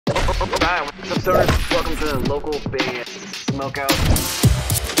Alright, what's up, stoners? Welcome to the local band Smokeout.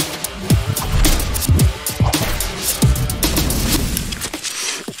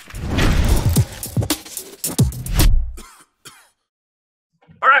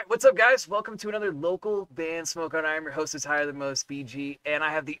 Alright, what's up, guys? Welcome to another local band Smokeout. I am your host, is Higher Than Most, BG, and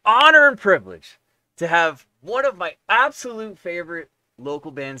I have the honor and privilege to have one of my absolute favorite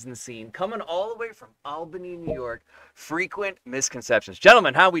local bands in the scene, coming all the way from Albany, New York, Frequent Misconceptions.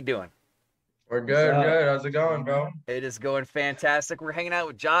 Gentlemen, how we doing? We're good, good. How's it going, bro? It is going fantastic. We're hanging out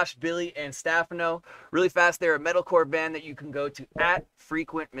with Josh, Billy, and Stefano. Really fast, they're a metalcore band that you can go to at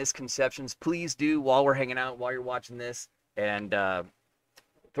Frequent Misconceptions. Please do, while we're hanging out, while you're watching this, and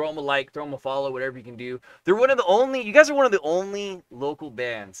throw them a like, throw them a follow, whatever you can do. They're one of the only, you guys are one of the only local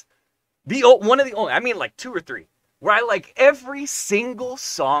bands, one of the only, I mean like two or three, where I like every single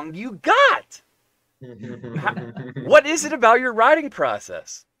song you got. What is it about your writing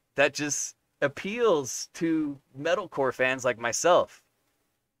process that just appeals to metalcore fans like myself?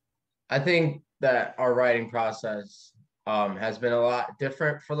 I think that our writing process has been a lot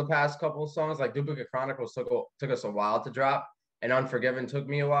different for the past couple of songs. Like Duplicate Chronicles took us a while to drop, and Unforgiven took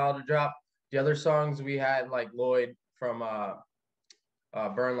me a while to drop. The other songs we had, like Lloyd from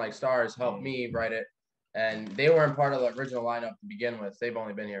Burn Like Stars, helped me write it, and they weren't part of the original lineup to begin with. They've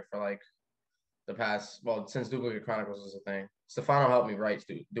only been here for like the past, well, since Duplicate Chronicles was a thing. Stefano helped me write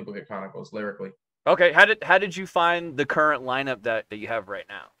Duplicate Chronicles lyrically. Okay, how did you find the current lineup that you have right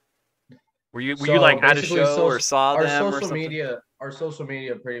now? Were you like at a show or saw them or something? Our social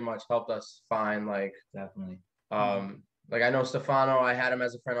media pretty much helped us find, like, Definitely. Like I know Stefano, I had him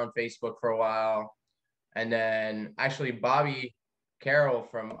as a friend on Facebook for a while, and then actually Bobby Carroll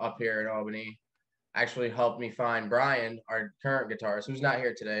from up here in Albany actually helped me find Brian, our current guitarist, who's not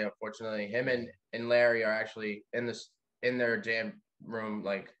here today, unfortunately. Him and Larry are actually in their jam room,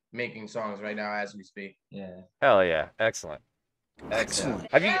 like making songs right now as we speak. Yeah. Hell yeah, excellent.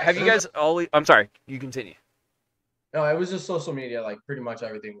 Have you guys always? I'm sorry, you continue. No, it was just social media. Like pretty much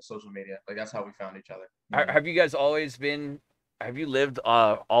everything was social media. Like that's how we found each other. Have you guys always been? Have you lived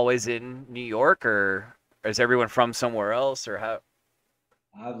always in New York, or is everyone from somewhere else, or how?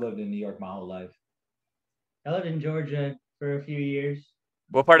 I've lived in New York my whole life. I lived in Georgia for a few years.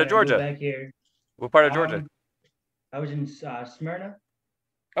 What part of Georgia? Back here. What part of Georgia? I was in Smyrna.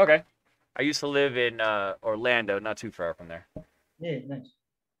 Okay, I used to live in Orlando, not too far from there. Yeah, nice.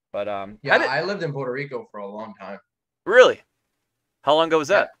 But yeah, I lived in Puerto Rico for a long time. Really? How long ago was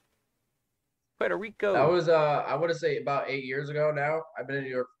that? Puerto Rico. That was I would say about 8 years ago now. I've been in New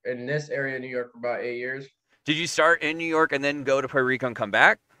York, in this area of New York, for about 8 years. Did you start in New York and then go to Puerto Rico and come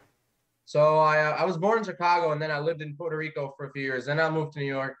back? So I was born in Chicago, and then I lived in Puerto Rico for a few years. Then I moved to New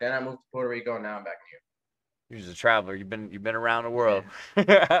York. Then I moved to Puerto Rico, and now I'm back in New York. You're just a traveler. You've been around the world.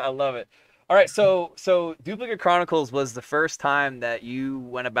 I love it. All right, so Duplicate Chronicles was the first time that you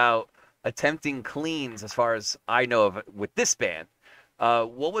went about attempting cleans, as far as I know of, with this band.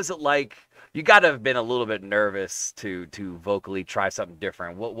 What was it like? You got to have been a little bit nervous to vocally try something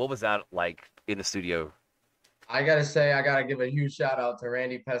different. What was that like in the studio? I gotta say, I gotta give a huge shout out to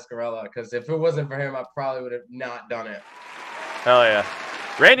Randy Pescarella, because if it wasn't for him, I probably would have not done it. Hell yeah,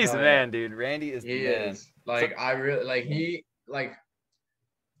 Randy's the man, dude. Randy is the man. Like, I really like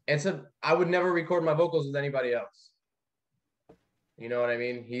I would never record my vocals with anybody else. You know what I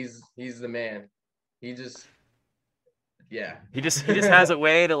mean? He's the man. He just has a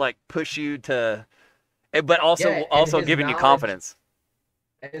way to like push you to, but also giving you confidence.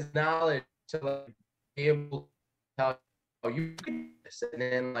 And his knowledge to like be able to tell, oh, you can do this, and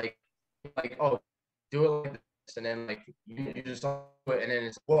then like oh, do it like this, and then like you just do it, and then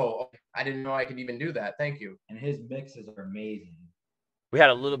it's, whoa, I didn't know I could even do that. Thank you. And his mixes are amazing. We had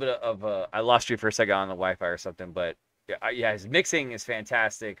a little bit of I lost you for a second on the Wi-Fi or something, but yeah, his mixing is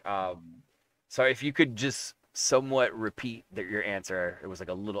fantastic. So if you could just somewhat repeat your answer, it was like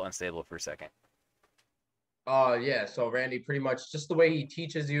a little unstable for a second. Yeah. So Randy, pretty much just the way he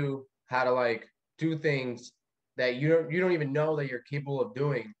teaches you how to like do things that you don't even know that you're capable of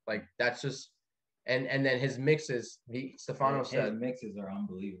doing. Like that's just, and then his mixes. Stefano said his mixes are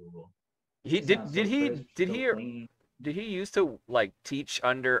unbelievable. Did he used to like teach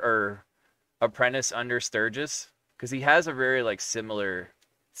under or apprentice under Sturgis? Because he has a very like similar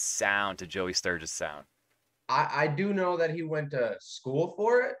sound to Joey Sturgis' sound. I do know that he went to school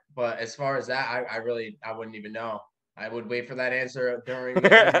for it, but as far as that, I wouldn't even know. I would wait for that answer during the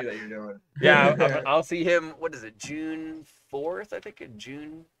interview that you're doing. Yeah, I'll see him. What is it? June 4th, I think.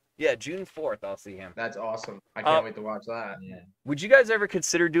 June 4th. I'll see him. That's awesome. I can't wait to watch that. Yeah. Would you guys ever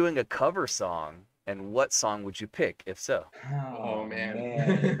consider doing a cover song And what song would you pick if so? Oh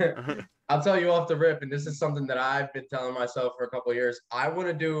man. I'll tell you off the rip, and this is something that I've been telling myself for a couple of years. I want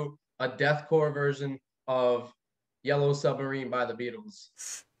to do a deathcore version of Yellow Submarine by the Beatles.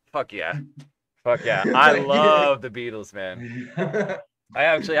 Fuck yeah. Fuck yeah. I love the Beatles, man. I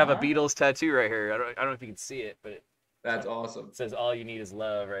actually have a Beatles tattoo right here. I don't know if you can see it, but That's awesome. it says all you need is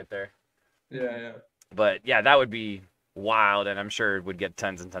love right there. Yeah. But yeah, that would be wild, and I'm sure it would get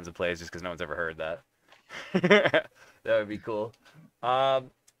tons and tons of plays just because no one's ever heard that. That would be cool.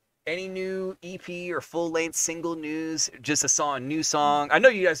 Any new EP or full-length single news? Just a new song. I know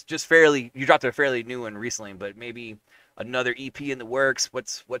you guys you dropped a fairly new one recently, but maybe another EP in the works.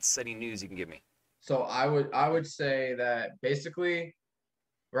 What's any news you can give me? So I would say that basically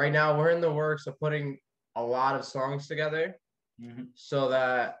right now we're in the works of putting a lot of songs together so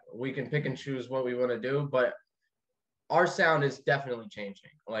that we can pick and choose what we want to do. But our sound is definitely changing.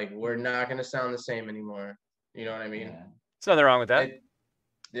 Like, we're not going to sound the same anymore. You know what I mean? Yeah. There's nothing wrong with that.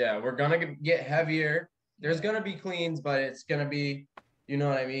 We're going to get heavier. There's going to be cleans, but it's going to be, you know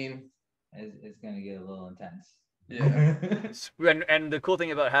what I mean? It's going to get a little intense. Yeah. And the cool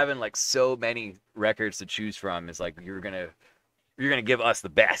thing about having like so many records to choose from is like you're gonna give us the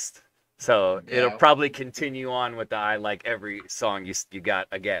best. So it'll probably continue on with the I like every song you got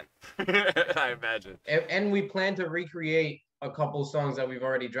again. I imagine. And we plan to recreate a couple songs that we've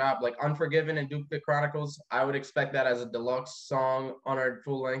already dropped, like Unforgiven and Duplicate Chronicles. I would expect that as a deluxe song on our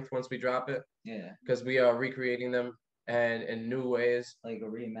full length once we drop it. Yeah. Because we are recreating them and in new ways. Like a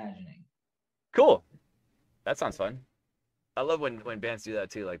reimagining. Cool. That sounds fun. I love when bands do that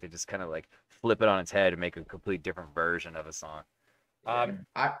too. Like they just kind of like flip it on its head and make a complete different version of a song.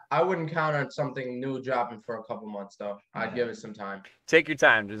 I wouldn't count on something new dropping for a couple months though. I'd give it some time. Take your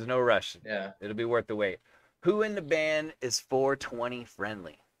time. There's no rush. Yeah. It'll be worth the wait. Who in the band is 420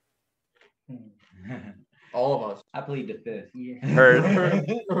 friendly? All of us. I plead the fifth. Yeah.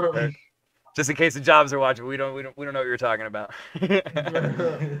 Heard. Just in case the jobs are watching, we don't know what you're talking about.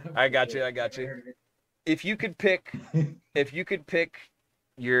 I got you. If you could pick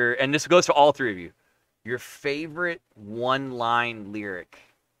your, and this goes to all three of you, your favorite one-line lyric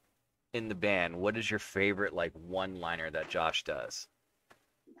in the band. What is your favorite like one-liner that Josh does?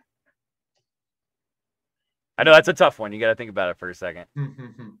 I know that's a tough one. You got to think about it for a second.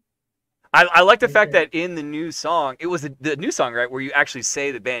 I like the fact that in the new song, it was the new song, right, where you actually say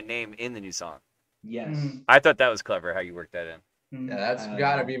the band name in the new song. Yes. I thought that was clever how you worked that in. Yeah, that's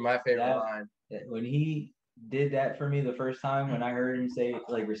got to be my favorite line. When he did that for me the first time, when I heard him say,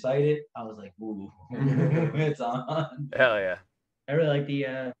 like, recite it, I was like, ooh, it's on. Hell yeah. I really like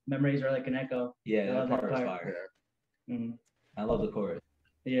the memories are like an echo. Yeah, that part was fire. I love the chorus.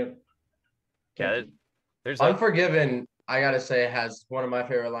 Yep. Yeah, there's Unforgiven, I gotta say, has one of my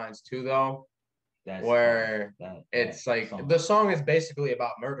favorite lines too, though. It's like song. The song is basically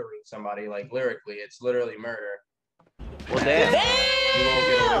about murdering somebody, like lyrically, it's literally murder. Well, damn. You won't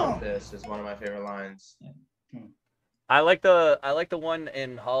get away with this is one of my favorite lines. I like the one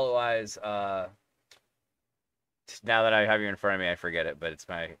in Hollow Eyes. Now that I have you in front of me, I forget it, but it's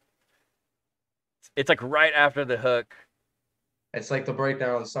like right after the hook. It's like the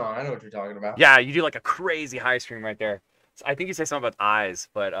breakdown of the song. I know what you're talking about. Yeah, you do like a crazy high scream right there. I think you say something about eyes,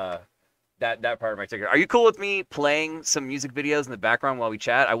 but that part of my ticket. Are you cool with me playing some music videos in the background while we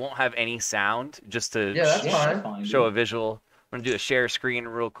chat? I won't have any sound, just to show a visual. I'm gonna do a share screen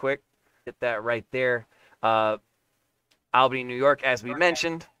real quick. Get that right there. Albany, New York, as we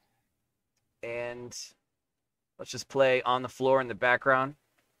mentioned, and let's just play On the Floor in the background.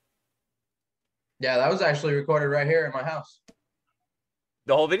 Yeah, that was actually recorded right here in my house.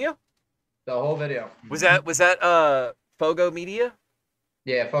 The whole video? The whole video. Was that Fogo Media?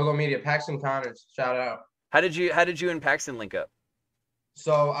 Yeah, Fogo Media, Paxton Connors, shout out. How did you and Paxton link up?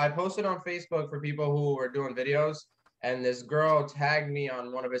 So I posted on Facebook for people who were doing videos, and this girl tagged me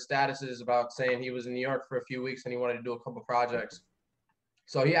on one of his statuses about saying he was in New York for a few weeks and he wanted to do a couple projects.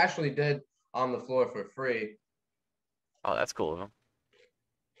 So he actually did On the Floor for free. Oh, that's cool of him.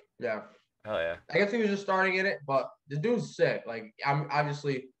 Yeah. Oh yeah. I guess he was just starting in it, but the dude's sick. Like, I'm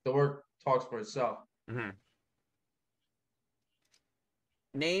obviously the work talks for itself. Mm-hmm.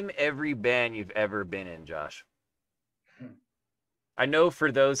 Name every band you've ever been in, Josh. I know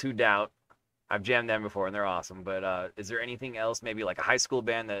for those who doubt, I've jammed them before and they're awesome, but is there anything else, maybe like a high school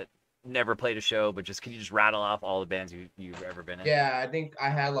band that never played a show, but can you just rattle off all the bands you've ever been in? Yeah, I think I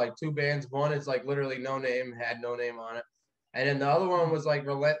had like two bands. One is like literally no name, had no name on it. And then the other one was like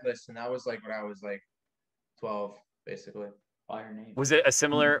Relentless, and that was like when I was like 12, basically. Fire name. Was it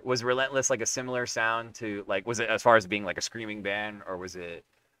was Relentless like a similar sound to, like, was it as far as being like a screaming band, or was it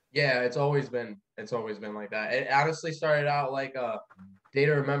Yeah, it's always been like that. It honestly started out like a Day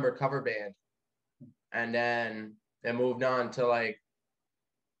to Remember cover band, and then it moved on to like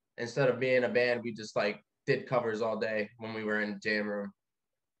instead of being a band, we just like did covers all day when we were in jam room.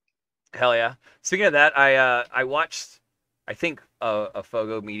 Hell yeah. Speaking of that, I watched, I think, a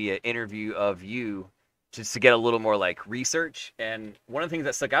Fogo Media interview of you just to get a little more like research. And one of the things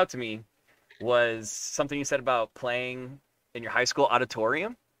that stuck out to me was something you said about playing in your high school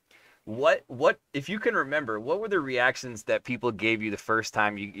auditorium. What, if you can remember, what were the reactions that people gave you the first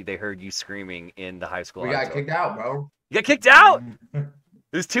time they heard you screaming in the high school We got auditorium? kicked out, bro. You got kicked out? It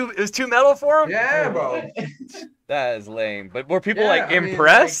was too metal for him? Yeah, bro. That is lame. But were people Yeah, like I mean,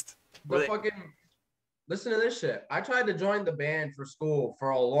 impressed? The fucking listen to this shit. I tried to join the band for school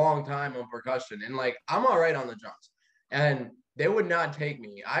for a long time on percussion, and like I'm all right on the drums, and they would not take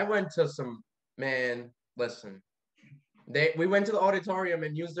me. I went to some man. Listen, we went to the auditorium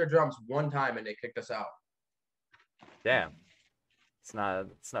and used their drums one time, and they kicked us out. Damn. It's not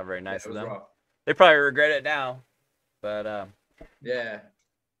very nice It of was them. rough. They probably regret it now. But Yeah,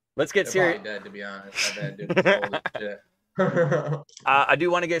 let's get they're serious. probably dead, to be honest. I bet dude was old as shit. I do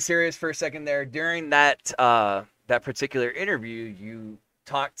want to get serious for a second there. During that particular interview, you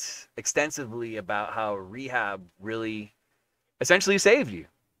talked extensively about how rehab really essentially saved you.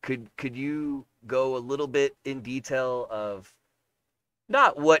 Could you go a little bit in detail of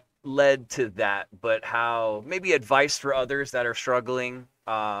not what led to that, but how maybe advice for others that are struggling,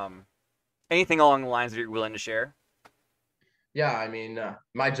 anything along the lines that you're willing to share? Yeah, I mean,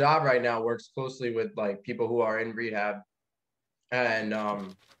 my job right now works closely with like people who are in rehab, and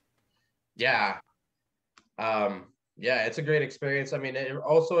yeah, yeah, it's a great experience. I mean, it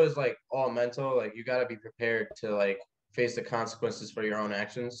also is like all mental. Like you got to be prepared to like face the consequences for your own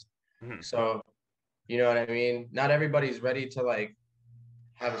actions. Mhm. So, you know what I mean? Not everybody's ready to like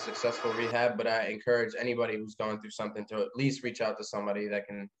have a successful rehab, but I encourage anybody who's going through something to at least reach out to somebody that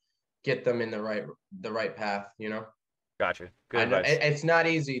can get them in the right path, you know? Gotcha. Good I know advice. it's not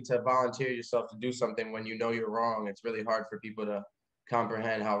easy to volunteer yourself to do something when you know you're wrong. It's really hard for people to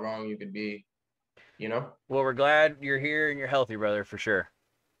comprehend how wrong you could be, you know? Well, we're glad you're here and you're healthy, brother, for sure.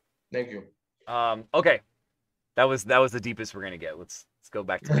 Thank you. Okay, that was the deepest we're gonna get. Let's go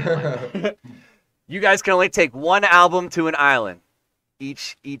back to mainline. You guys can only take one album to an island.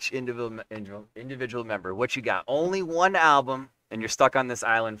 Each individual member. What you got? Only one album, and you're stuck on this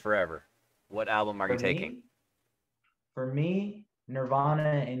island forever. What album are you taking? For me,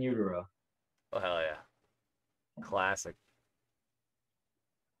 Nirvana and Utero. Oh hell yeah, classic.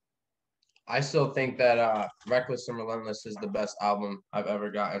 I still think that Reckless and Relentless is the best album I've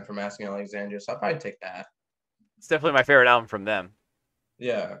ever gotten from Asking Alexandria. So I'll probably take that. It's definitely my favorite album from them.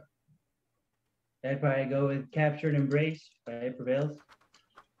 Yeah. I'd probably go with Captured Embrace by It Prevails.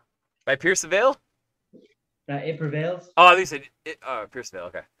 By Pierce the Veil? It Prevails. Oh, they said it. Pierce the Veil.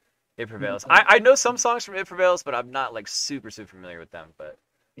 Okay, It Prevails. I know some songs from It Prevails, but I'm not like super familiar with them. But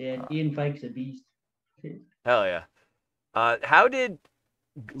Yeah, Ian Fike's a beast. hell yeah. How did,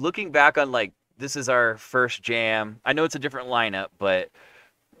 looking back on like this is our first jam? I know it's a different lineup, but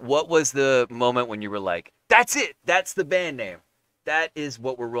what was the moment when you were like, "That's it. That's the band name. That is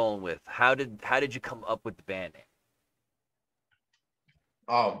what we're rolling with." How did you come up with the band name?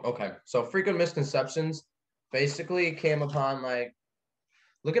 Oh, okay. So Frequent Misconceptions basically came upon like,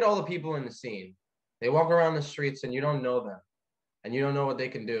 look at all the people in the scene. They walk around the streets and you don't know them and you don't know what they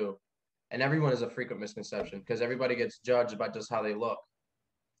can do. And everyone is a frequent misconception because everybody gets judged by just how they look.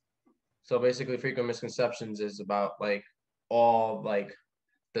 So basically Frequent Misconceptions is about like all like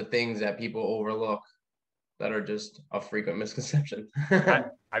the things that people overlook that are just a frequent misconception.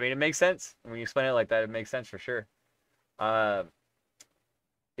 I mean, it makes sense when you explain it like that. It makes sense for sure.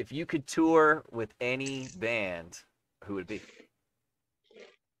 If you could tour with any band, who would it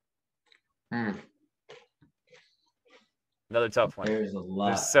be? Another tough one. There's a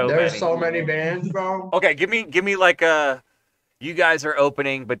lot. There's so many bands, bro. Okay, give me like you guys are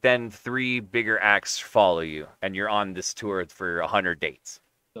opening, but then 3 bigger acts follow you, and you're on this tour for 100 dates.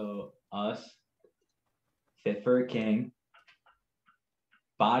 So us, Fit for a King,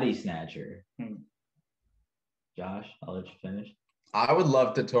 Body Snatcher. Josh, I'll let you finish. I would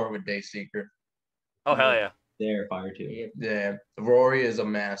love to tour with Dayseeker. Oh hell yeah! They're fire too. Yeah, Rory is a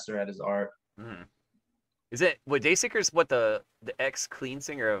master at his art. Mm-hmm. Is it what Dayseeker's what the ex clean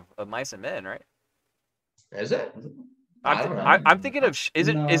singer of Mice and Men, right? Is it? I'm thinking of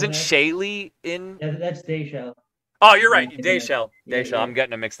isn't Shaylee in? Yeah, that's Dayshell. Oh, you're right. Yeah, Dayshell. yeah, Dayshell. yeah. I'm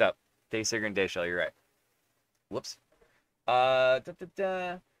getting them mixed up. Dayseeker and Dayshell. You're right. Whoops.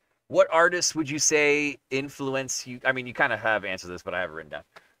 What artists would you say influence you? I mean, you kind of have answered this, but I have it written down.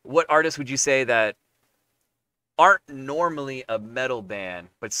 what artists would you say that aren't normally a metal band,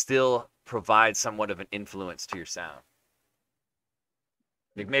 but still provide somewhat of an influence to your sound?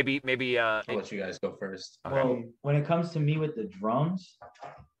 Like maybe I'll let you guys go first. Okay. Well, when it comes to me with the drums,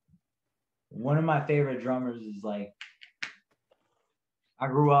 one of my favorite drummers is like, I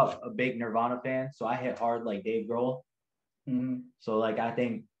grew up a big Nirvana fan, so I hit hard like Dave Grohl. So like I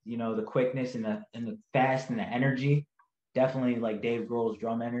think, you know, the quickness and the fast and the energy, definitely like Dave Grohl's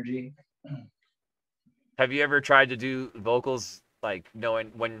drum energy. Have you ever tried to do vocals, like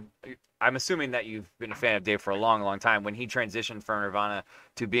knowing when? I'm assuming that you've been a fan of Dave for a long, long time. When he transitioned from Nirvana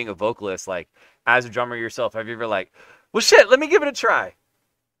to being a vocalist, like as a drummer yourself, have you ever like, well, shit, let me give it a try?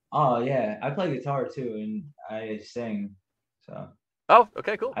 Oh yeah, I play guitar too and I sing. So Oh,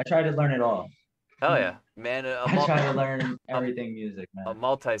 okay, cool. I try to learn it all. Hell yeah, man. I try to learn everything music, A man.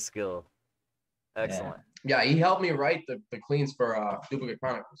 multi-skill. Excellent. Yeah, he helped me write the cleans for Duplicate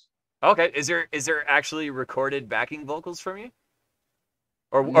Chronicles. Okay, is there actually recorded backing vocals from you?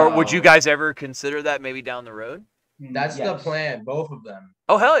 Or would you No. guys ever consider that maybe down the road? That's the Yes. plan, both of them.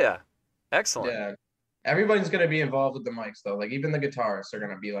 Oh, hell yeah. Excellent. Yeah. Everybody's gonna be involved with the mics though. Like even the guitarists are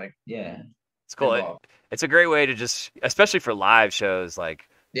gonna be like Yeah. It's cool. involved. It's a great way to just, especially for live shows, like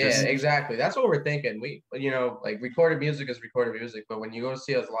Yeah, just- exactly. That's what we're thinking. We, you know, like recorded music is recorded music, but when you go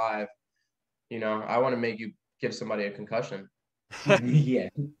see us live, you know, I want to make you give somebody a concussion. Yeah.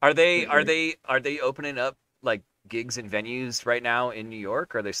 Are they opening up like gigs and venues right now in New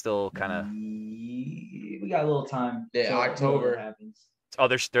York? Or are they still kind of? We got a little time. Yeah, till October. it happens. Oh,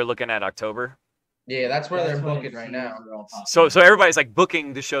 they're looking at October. Yeah, that's where That's they're when booking it right seems now. they're all popping So up. everybody's like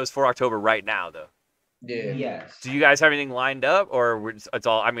booking the shows for October right now, though. Yeah. Yes. Do you guys have anything lined up, or it's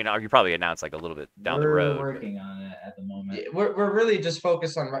all? I mean, you probably announced like a little bit down the We're road. working on it at the moment. Yeah, we're really just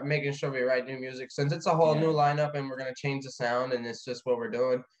focused on making sure we write new music since it's a whole Yeah. new lineup and we're gonna change the sound and it's just what we're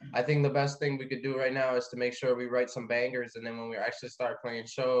doing. I think the best thing we could do right now is to make sure we write some bangers and then when we actually start playing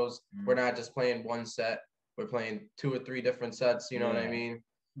shows, we're not just playing one set. We're playing 2 or 3 different sets. You know what I Yeah. mean?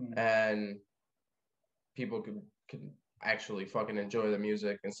 Mm. And people can actually fucking enjoy the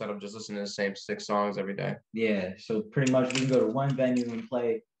music instead of just listening to the same 6 songs every day. Yeah. So pretty much we can go to one venue and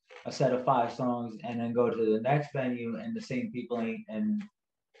play a set of 5 songs and then go to the next venue and the same people ain't and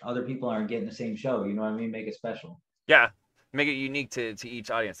other people aren't getting the same show. You know what I mean? Make it special. Yeah, make it unique to each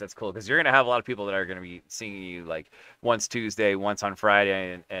audience. That's cool because you're gonna have a lot of people that are gonna be seeing you like once Tuesday, once on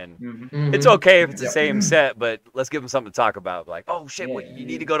Friday, and Mhm. it's okay if it's the Yep. same set, but let's give them something to talk about. Like, oh shit, Yeah. you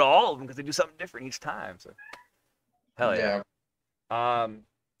need to go to all of them because they do something different each time. So, hell yeah.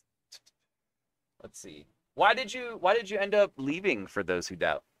 Let's see. Why did you end up leaving For Those Who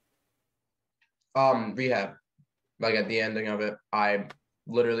Doubt? Rehab. Like at the ending of it, I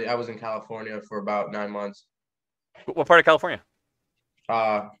was in California for about 9 months. What part of California?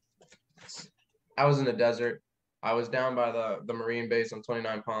 I was in the desert. I was down by the Marine base on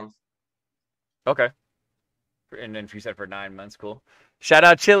 29 Palms. Okay. And then you said for 9 months, cool. Shout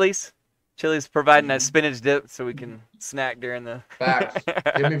out Chili's. Chili's providing that spinach dip so we can snack during the. Facts.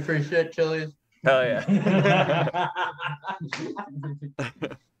 Give me free shit, Chili's. Hell yeah.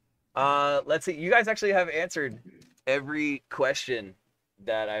 Let's see. You guys actually have answered every question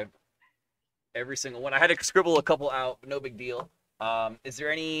that every single one. I had to scribble a couple out, no big deal. Is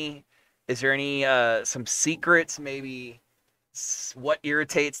there any some secrets, maybe what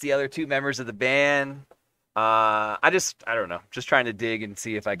irritates the other 2 members of the band? I don't know. Just trying to dig and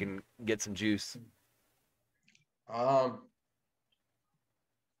see if I can get some juice. I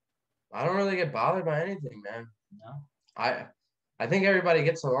don't really get bothered by anything, man. No. I think everybody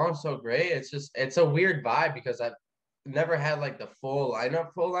gets along so great. It's a weird vibe because I've never had like the full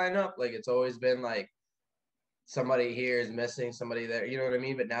lineup. Like it's always been like somebody here is missing, somebody there, you know what I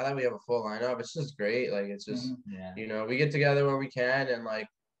mean? But now that we have a full lineup, it's just great. Like it's just Yeah. you know, we get together when we can and like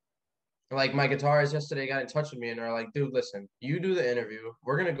my guitarist yesterday got in touch with me and they're like, dude, listen, you do the interview.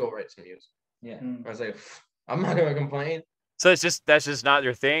 We're gonna go write some music. Yeah. I was like, I'm not gonna complain. So that's just not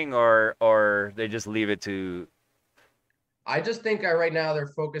their thing, or they just leave it to. I just think right now they're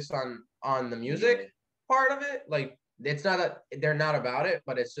focused on the music part of it. Like it's not that they're not about it,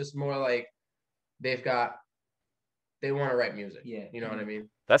 but it's just more like they want to write music. Yeah. You know what I mean?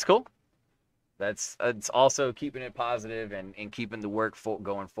 That's cool. It's also keeping it positive and keeping the work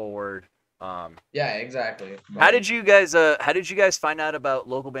going forward. Yeah, exactly. How did you guys find out about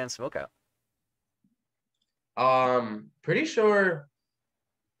local band Smokeout? Pretty sure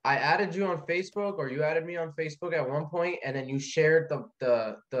I added you on Facebook or you added me on Facebook at one point, and then you shared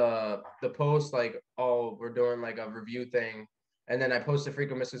the post like, oh, we're doing like a review thing, and then I posted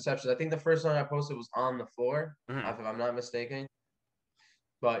Frequent Misconceptions. I think the first one I posted was On the Floor, if I'm not mistaken.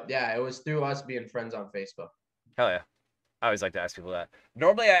 But yeah, it was through us being friends on Facebook. Hell yeah. I always like to ask people that.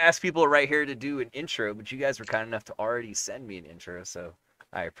 Normally, I ask people right here to do an intro, but you guys were kind enough to already send me an intro, so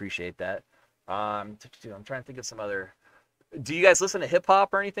I appreciate that. I'm trying to think of some other. Do you guys listen to hip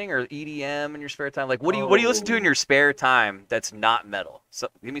hop or anything, or EDM in your spare time? Like, what do you listen to in your spare time that's not metal? So,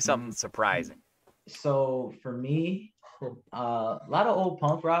 give me something surprising. So for me, a lot of old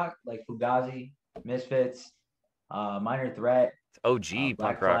punk rock like Fugazi, Misfits, Minor Threat, OG Black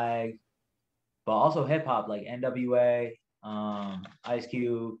punk rock. Flag, but also hip hop like NWA, Ice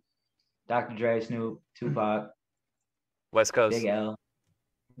Cube, Dr. Dre, Snoop, Tupac, West Coast. Big L.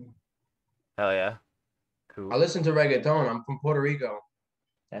 Hell yeah. Cool. I listen to reggaeton. I'm from Puerto Rico.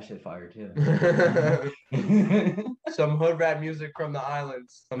 That shit fire too. Some hood rap music from the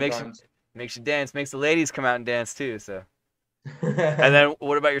islands sometimes. Makes you dance, makes the ladies come out and dance too. So, and then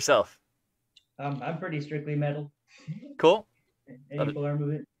what about yourself? I'm pretty strictly metal. Cool. Any polar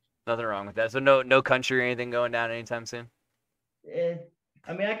movement. Nothing wrong with that. So no country or anything going down anytime soon.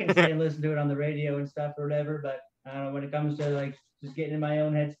 I mean, I can stay and listen to it on the radio and stuff or whatever, but I don't know, when it comes to like just getting in my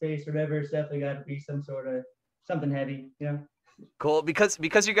own headspace or whatever, it's definitely got to be some sort of something heavy, you know. Cool, because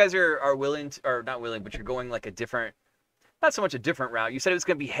you guys are willing to, or not willing, but you're going like a different, not so much a different route. You said it was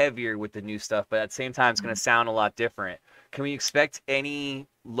going to be heavier with the new stuff, but at the same time, it's going to sound a lot different. Can we expect any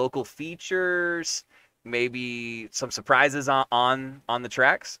local features? Maybe some surprises on the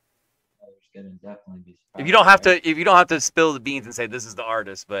tracks? There's gonna definitely be. If you don't have to spill the beans and say this is the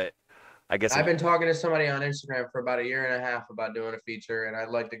artist, but I guess I've been talking to somebody on Instagram for about a year and a half about doing a feature, and I'd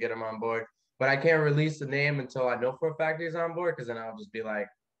like to get him on board. But I can't release the name until I know for a fact he's on board, because then I'll just be like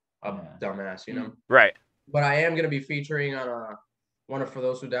a dumbass, you know? Right. But I am going to be featuring on one of For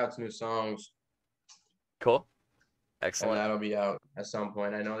Those Who Doubt's new songs. Cool. Excellent. And that'll be out at some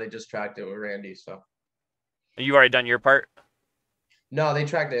point. I know they just tracked it with Randy, so. You already done your part? No, they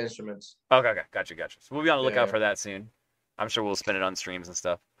tracked the instruments. Okay. Gotcha. So we'll be on the lookout for that soon. I'm sure we'll spin it on streams and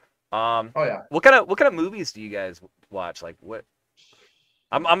stuff. Oh yeah. What kind of movies do you guys watch? Like what?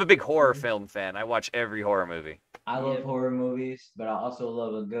 I'm a big horror film fan. I watch every horror movie. I love horror movies, but I also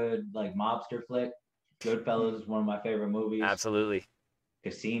love a good like mobster flick. Goodfellas is one of my favorite movies. Absolutely.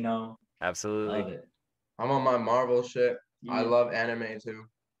 Casino. Absolutely. Love it. I'm on my Marvel shit. Yeah. I love anime too.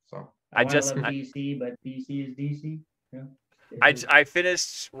 So I love DC, but DC is DC. Yeah. I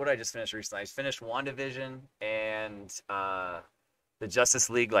finished what I just finished recently. I finished WandaVision and the Justice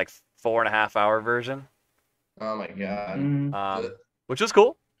League like 4.5 hour version. Oh my god. Which was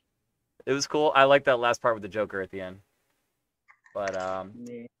cool. It was cool. I like that last part with the Joker at the end. But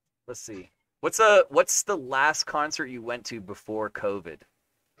let's see. What's the last concert you went to before COVID?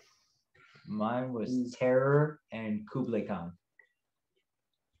 Mine was Terror and Kublai Khan.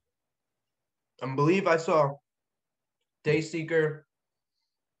 I believe I saw Dayseeker,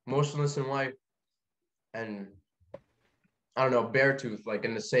 Motionless in White, and I don't know, Beartooth, like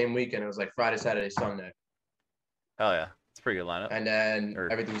in the same weekend. It was like Friday, Saturday, Sunday. Oh yeah, it's a pretty good lineup. And then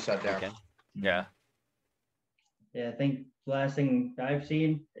everything shut down. Weekend. Yeah. Yeah, I think the last thing I've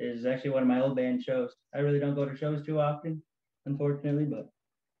seen is actually one of my old band shows. I really don't go to shows too often, unfortunately, but.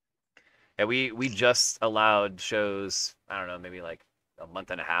 Yeah, we just allowed shows, I don't know, maybe like a month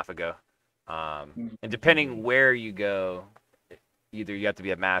and a half ago. And depending where you go, either you have to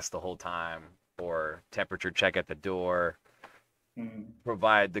be a mask the whole time or temperature check at the door,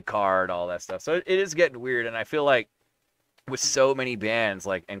 provide the card, all that stuff. So it is getting weird. And I feel like with so many bands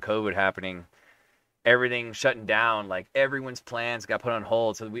like and COVID happening, everything shutting down, like everyone's plans got put on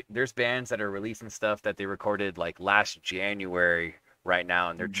hold. So there's bands that are releasing stuff that they recorded like last January right now,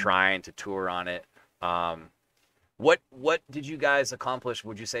 and they're trying to tour on it. What did you guys accomplish,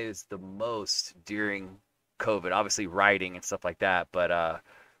 would you say, is the most during COVID? Obviously writing and stuff like that, but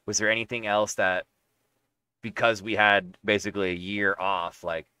was there anything else that, because we had basically a year off,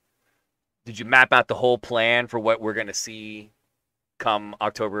 like did you map out the whole plan for what we're going to see come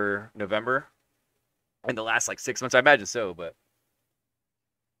October, November in the last like 6 months? I imagine so, but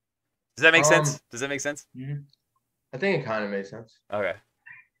does that make sense? Does that make sense? I think it kind of makes sense. Okay.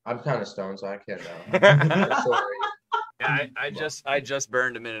 I'm kind of stoned, so I can't know. Yeah, I just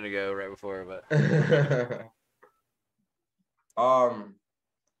burned a minute ago, right before, but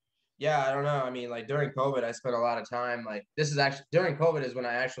yeah, I don't know. I mean, like during COVID, I spent a lot of time. Like this is actually during COVID is when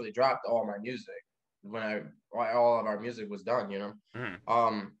I actually dropped all my music. When all of our music was done, you know.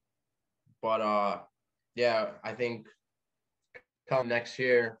 But yeah, I think come next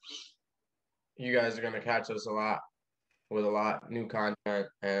year, you guys are gonna catch us a lot with a lot new content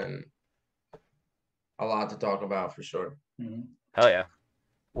and a lot to talk about for sure. Hell yeah.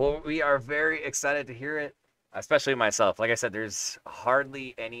 Well, we are very excited to hear it. especially myself. Like I said, there's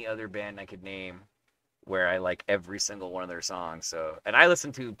hardly any other band I could name where I like every single one of their songs. So, and I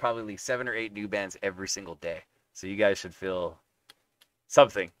listen to probably 7 or 8 new bands every single day. So you guys should feel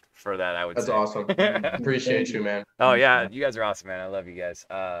something for that, I would That's say. awesome. Appreciate you, man. Oh yeah, you guys are awesome, man. I love you guys.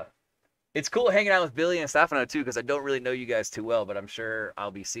 It's cool hanging out with Billy and Stefano too, because I don't really know you guys too well, but I'm sure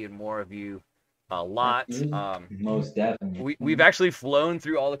I'll be seeing more of you a lot. Most definitely. We've actually flown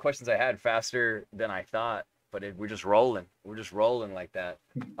through all the questions I had faster than I thought, but we're just rolling. We're just rolling like that.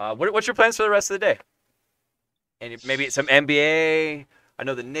 What's your plans for the rest of the day? And maybe some NBA. I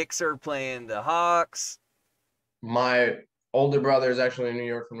know the Knicks are playing the Hawks. My older brother is actually in New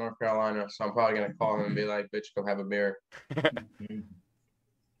York from North Carolina, so I'm probably gonna call him and be like, "Bitch, go have a beer."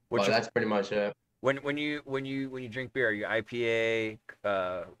 But that's pretty much it. When you drink beer, are you IPA,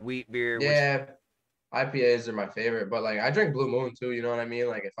 wheat beer? Yeah, IPAs are my favorite, but like I drink Blue Moon too. You know what I mean?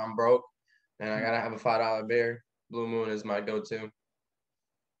 Like if I'm broke and I gotta have a $5 beer, Blue Moon is my go-to.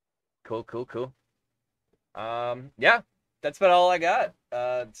 Cool. Yeah, that's about all I got.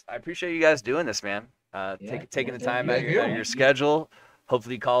 I appreciate you guys doing this, man. Taking the time out of your schedule.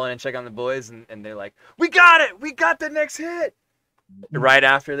 Hopefully call in and check on the boys, and they're like, we got it! We got the next hit! Right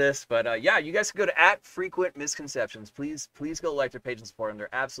after this. But yeah, you guys can go to @Frequent Misconceptions. Please go like their page and support them. They're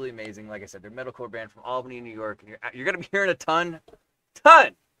absolutely amazing. Like I said, they're a metalcore band from Albany, New York. And you're going to be hearing a ton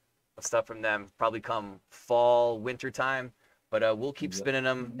of stuff from them, probably come fall, winter time. But we'll keep spinning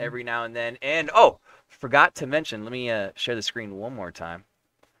them every now and then. And, forgot to mention, let me share the screen one more time.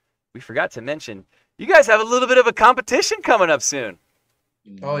 We forgot to mention, you guys have a little bit of a competition coming up soon.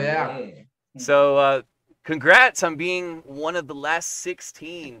 Oh, yeah. So, congrats on being one of the last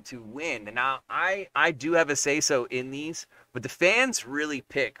 16 to win. And now, I do have a say-so in these, but the fans really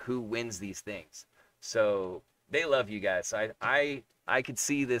pick who wins these things. So, they love you guys. So I could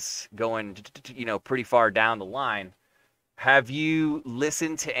see this going, pretty far down the line. Have you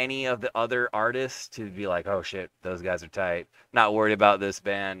listened to any of the other artists to be like, oh shit, those guys are tight? Not worried about this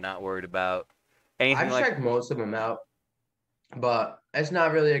band, not worried about anything I've like checked most of them out, but it's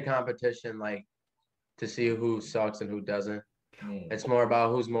not really a competition like to see who sucks and who doesn't. It's more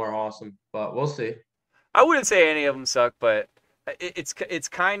about who's more awesome, but we'll see. I wouldn't say any of them suck, but it's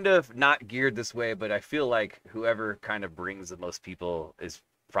kind of not geared this way, but I feel like whoever kind of brings the most people is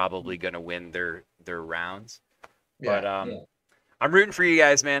probably going to win their rounds. But I'm rooting for you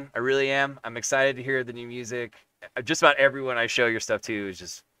guys, man. I really am. I'm excited to hear the new music. Just about everyone I show your stuff to is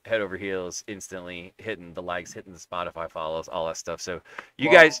just head over heels, instantly hitting the likes, hitting the Spotify follows, all that stuff. So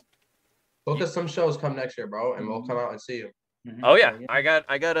you guys, look at some shows come next year, bro, and we'll come out and see you. Oh yeah, I got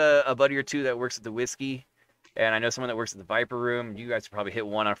a buddy or two that works at the Whiskey, and I know someone that works at the Viper Room. You guys probably hit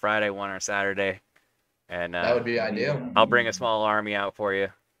one on Friday, one on Saturday, and that would be ideal. I'll bring a small army out for you.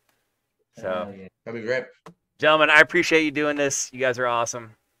 So that'd be great. Gentlemen, I appreciate you doing this. You guys are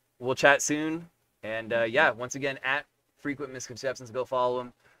awesome. We'll chat soon. And once again, @Frequent Misconceptions, go follow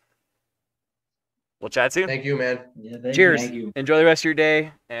them. We'll chat soon. Thank you, man. Yeah, Cheers. Thank you. Enjoy the rest of your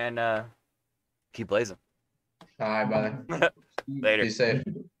day and keep blazing. All right, brother. Later. Be safe.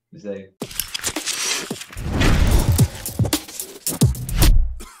 Be safe.